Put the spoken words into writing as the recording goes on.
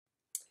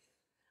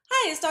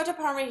Hi, it's Dr.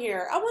 Palmer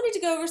here. I wanted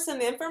to go over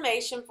some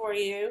information for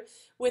you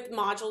with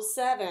Module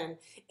 7.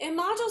 In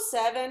Module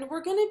 7,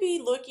 we're going to be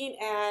looking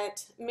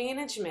at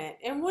management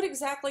and what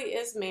exactly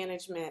is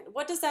management?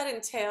 What does that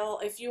entail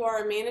if you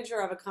are a manager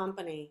of a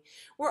company?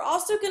 We're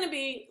also going to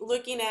be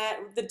looking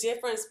at the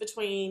difference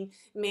between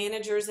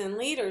managers and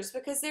leaders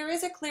because there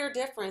is a clear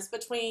difference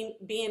between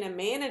being a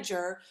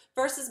manager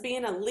versus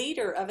being a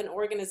leader of an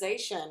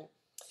organization.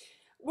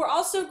 We're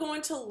also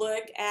going to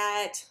look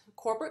at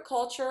corporate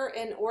culture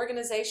and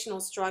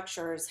organizational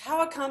structures,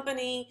 how a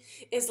company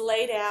is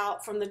laid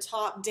out from the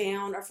top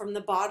down or from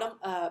the bottom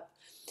up.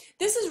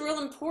 This is real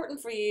important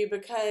for you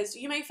because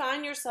you may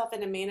find yourself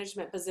in a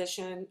management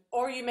position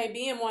or you may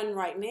be in one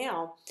right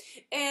now.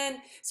 And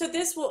so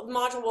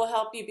module will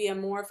help you be a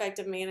more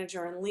effective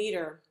manager and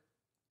leader.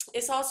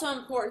 It's also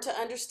important to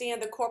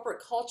understand the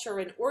corporate culture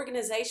and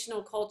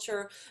organizational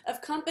culture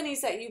of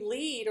companies that you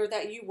lead or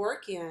that you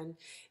work in.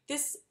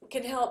 This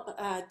can help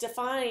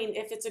define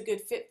if it's a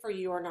good fit for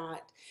you or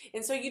not.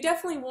 And so you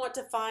definitely want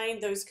to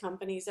find those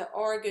companies that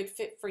are a good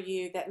fit for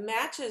you that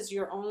matches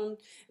your own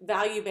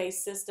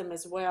value-based system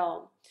as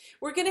well.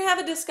 We're going to have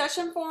a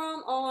discussion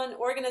forum on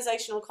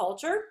organizational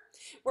culture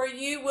where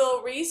you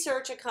will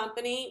research a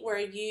company where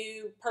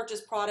you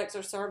purchase products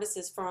or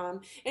services from,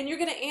 and you're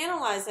going to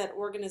analyze that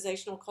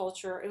organizational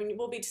culture, and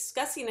we'll be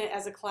discussing it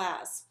as a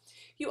class.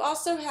 You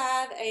also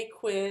have a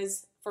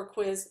quiz for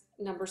quiz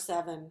number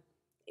 7,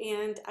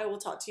 and I will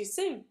talk to you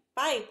soon.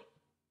 Bye.